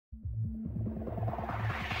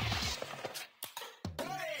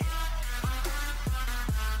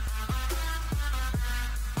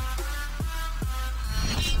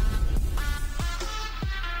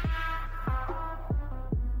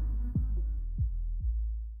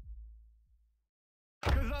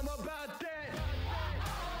I'm about that.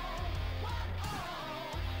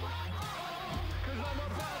 'Cause I'm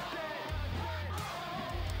about that.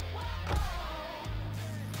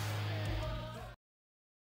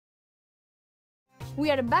 We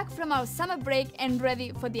are back from our summer break and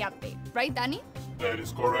ready for the update, right, Danny? That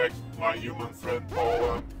is correct, my human friend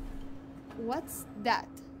Brawler. What's that?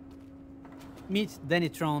 Meet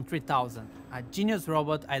Dannytron 3000, a genius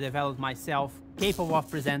robot I developed myself, capable of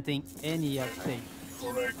presenting any update.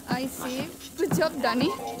 Correct. I see. Good job, Danny.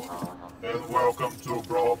 And welcome to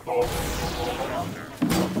Brawl Ball.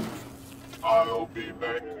 I'll be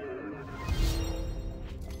back.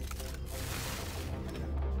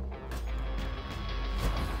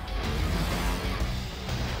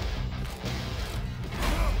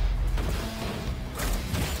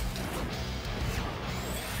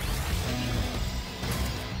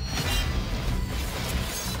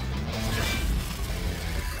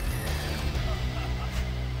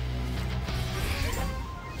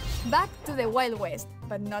 Back to the Wild West,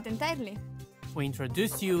 but not entirely. We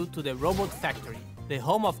introduce you to the Robot Factory, the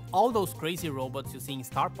home of all those crazy robots you see in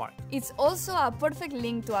Star Park. It's also a perfect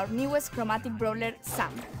link to our newest chromatic brawler,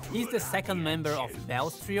 Sam. He's the second member of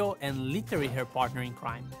Belle's trio and literally her partner in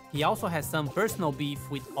crime. He also has some personal beef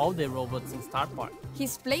with all the robots in Star Park.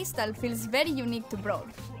 His playstyle feels very unique to Brawl.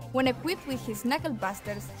 When equipped with his knuckle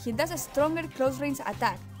busters, he does a stronger close-range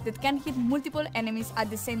attack that can hit multiple enemies at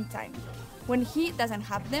the same time. When he doesn't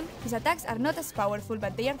have them, his attacks are not as powerful,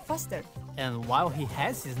 but they are faster. And while he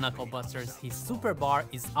has his knuckle busters, his super bar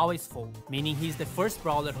is always full, meaning he's the first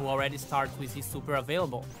brawler who already starts with his super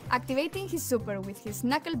available. Activating his super with his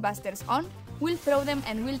knuckle busters on will throw them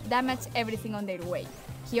and will damage everything on their way.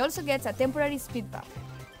 He also gets a temporary speed buff.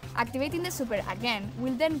 Activating the super again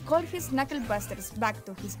will then call his knuckle busters back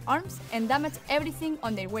to his arms and damage everything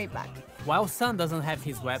on their way back. While Sun doesn't have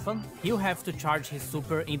his weapon, he'll have to charge his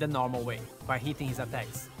super in the normal way, by hitting his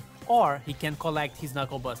attacks. Or he can collect his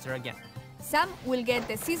knuckle buster again. Sam will get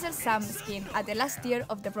the Caesar Sam skin at the last tier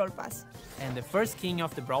of the Brawl Pass. And the first king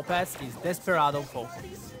of the Brawl Pass is Desperado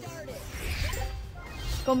Focus.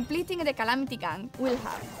 Completing the Calamity Gang will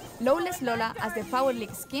have Lawless Lola as the Power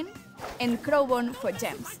League skin and Crowbone for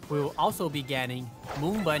gems. We will also be getting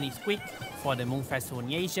Moon Bunny Squeak for the Moon Festival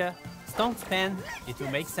in Asia, Stone's Pen, it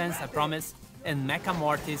will make sense, I promise, and Mecha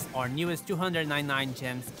Mortis, our newest 299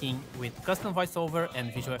 gem skin with custom voiceover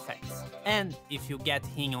and visual effects. And if you get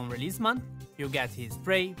him on release month, you'll get his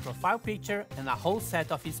spray, profile picture, and a whole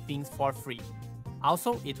set of his pins for free.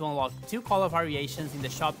 Also, it will unlock 2 color variations in the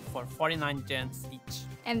shop for 49 gems each.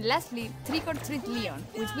 And lastly, Trick or Treat Leon,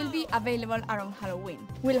 which will be available around Halloween.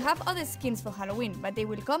 We'll have other skins for Halloween, but they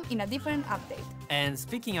will come in a different update. And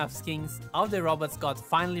speaking of skins, all the robots got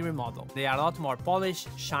finally remodeled. They are a lot more polished,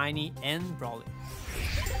 shiny, and brawly.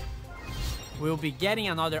 We'll be getting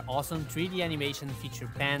another awesome 3D animation feature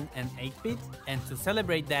Pan and 8-bit, and to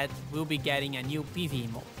celebrate that, we'll be getting a new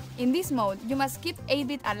PvE mode. In this mode, you must keep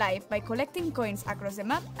 8-bit alive by collecting coins across the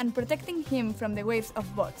map and protecting him from the waves of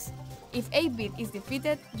bots. If 8-bit is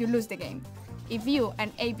defeated, you lose the game. If you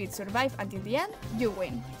and 8-bit survive until the end, you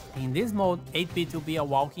win. In this mode, 8-bit will be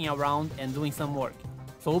walking around and doing some work,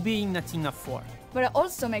 so we'll be in a team of 4. But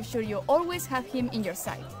also make sure you always have him in your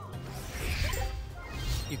sight.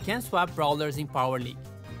 You can swap brawlers in Power League.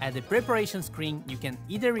 At the preparation screen, you can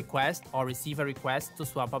either request or receive a request to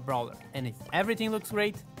swap a brawler, and if everything looks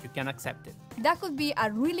great, you can accept it. That could be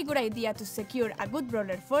a really good idea to secure a good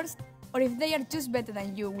brawler first, or if they are just better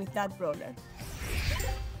than you with that brawler.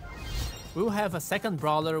 We'll have a second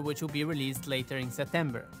brawler which will be released later in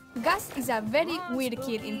September. Gus is a very weird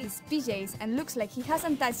kid in his PJs and looks like he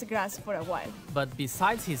hasn't touched grass for a while. But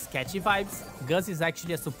besides his catchy vibes, Gus is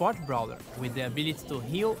actually a support brawler with the ability to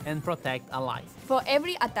heal and protect allies. For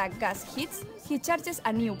every attack Gus hits, he charges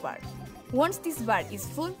a new bar. Once this bar is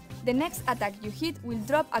full, the next attack you hit will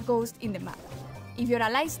drop a ghost in the map. If your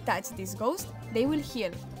allies touch this ghost, they will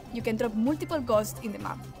heal. You can drop multiple ghosts in the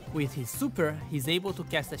map. With his super, he's able to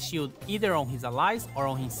cast a shield either on his allies or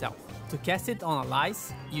on himself. To cast it on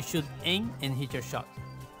allies, you should aim and hit your shot.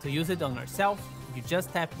 To use it on yourself, you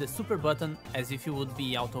just tap the super button as if you would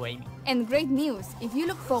be auto-aiming. And great news! If you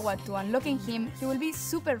look forward to unlocking him, he will be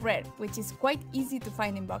super rare, which is quite easy to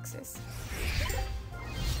find in boxes.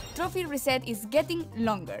 Trophy reset is getting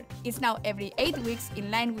longer. It's now every 8 weeks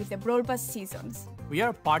in line with the Brawl Pass seasons. We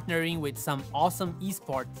are partnering with some awesome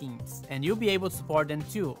esport teams, and you'll be able to support them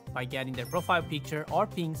too by getting their profile picture or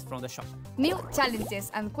pins from the shop. New challenges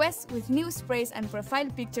and quests with new sprays and profile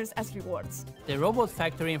pictures as rewards. The Robot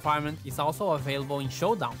Factory environment is also available in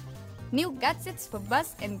Showdown. New gadgets for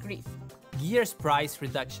Buzz and Grief. Gear's price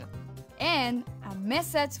reduction. And a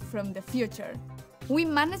message from the future. We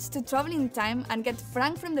managed to travel in time and get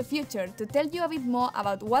Frank from the future to tell you a bit more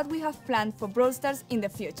about what we have planned for Brawl Stars in the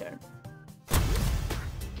future.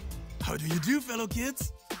 How do you do, fellow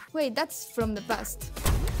kids? Wait, that's from the past.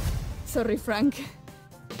 Sorry, Frank.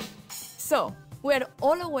 So, we're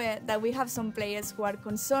all aware that we have some players who are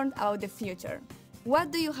concerned about the future.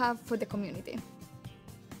 What do you have for the community?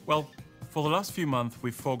 Well, for the last few months,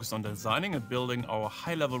 we've focused on designing and building our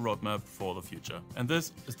high-level roadmap for the future. And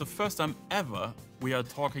this is the first time ever we are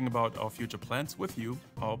talking about our future plans with you,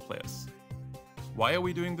 our players. Why are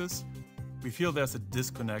we doing this? We feel there's a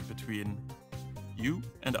disconnect between you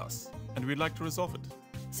and us, and we'd like to resolve it.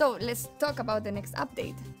 So let's talk about the next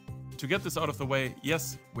update. To get this out of the way,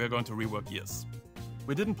 yes, we are going to rework gears.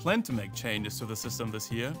 We didn't plan to make changes to the system this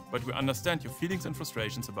year, but we understand your feelings and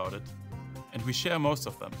frustrations about it, and we share most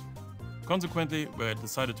of them. Consequently, we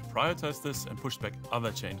decided to prioritize this and push back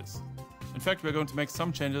other changes. In fact, we're going to make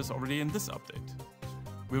some changes already in this update.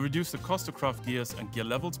 We reduced the cost to craft gears and gear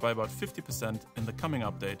levels by about 50% in the coming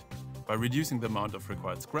update by reducing the amount of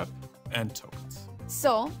required scrap and tokens.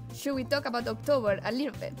 So, should we talk about October a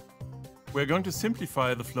little bit? We're going to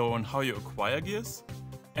simplify the flow on how you acquire gears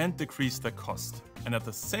and decrease their cost. And at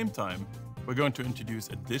the same time, we're going to introduce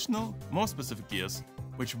additional, more specific gears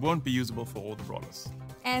which won't be usable for all the brawlers.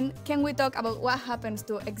 And can we talk about what happens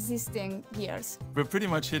to existing gears? We're pretty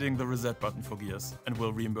much hitting the reset button for gears and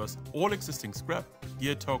will reimburse all existing scrap,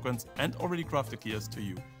 gear tokens and already crafted gears to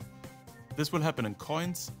you. This will happen in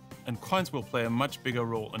coins, and coins will play a much bigger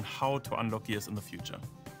role in how to unlock gears in the future.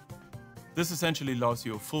 This essentially allows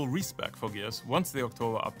you a full respec for gears once the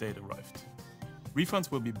October update arrived.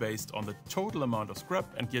 Refunds will be based on the total amount of scrap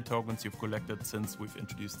and gear tokens you've collected since we've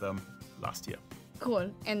introduced them last year.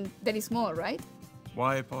 Cool, and there is more, right?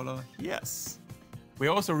 Why, Paula? Yes.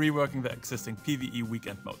 We're also reworking the existing PvE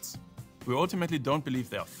weekend modes. We ultimately don't believe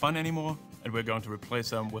they are fun anymore, and we're going to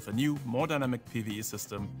replace them with a new, more dynamic PvE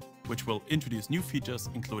system, which will introduce new features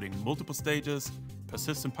including multiple stages,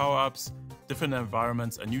 persistent power-ups, different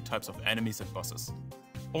environments and new types of enemies and bosses.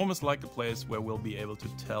 Almost like a place where we'll be able to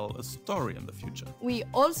tell a story in the future. We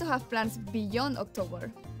also have plans beyond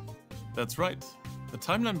October. That's right. The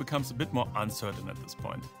timeline becomes a bit more uncertain at this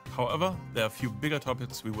point. However, there are a few bigger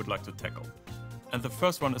topics we would like to tackle. And the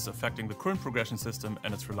first one is affecting the current progression system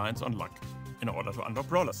and its reliance on luck in order to unlock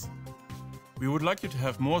brawlers. We would like you to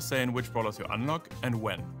have more say in which brawlers you unlock and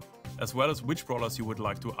when, as well as which brawlers you would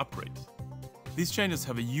like to upgrade. These changes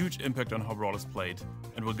have a huge impact on how Brawl is played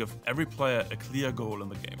and will give every player a clear goal in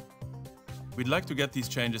the game. We'd like to get these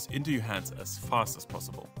changes into your hands as fast as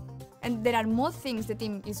possible. And there are more things the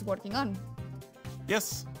team is working on.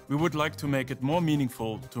 Yes, we would like to make it more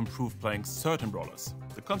meaningful to improve playing certain brawlers.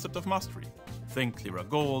 The concept of mastery. Think clearer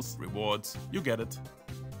goals, rewards, you get it.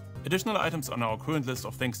 Additional items on our current list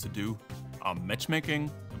of things to do are matchmaking,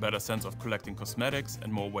 a better sense of collecting cosmetics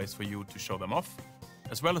and more ways for you to show them off,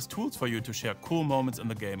 as well as tools for you to share cool moments in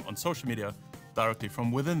the game on social media directly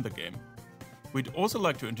from within the game. We'd also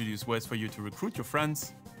like to introduce ways for you to recruit your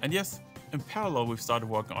friends, and yes, in parallel we've started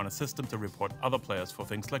working on a system to report other players for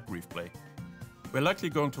things like grief play. We're likely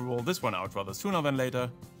going to roll this one out rather sooner than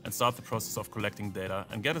later and start the process of collecting data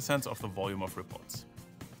and get a sense of the volume of reports.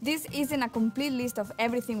 This isn't a complete list of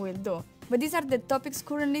everything we'll do, but these are the topics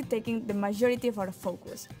currently taking the majority of our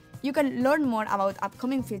focus. You can learn more about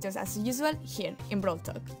upcoming features as usual here in Brawl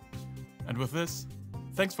Talk. And with this,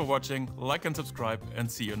 thanks for watching, like and subscribe,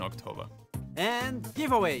 and see you in October. And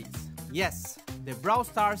giveaways! Yes, the Brawl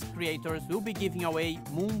Stars creators will be giving away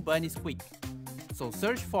Moon Bunny Squeak. So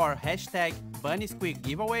search for hashtag Bunny Squeak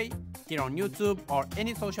giveaway here on YouTube or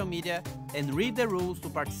any social media and read the rules to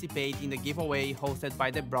participate in the giveaway hosted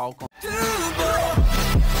by the Brawl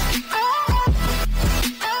community.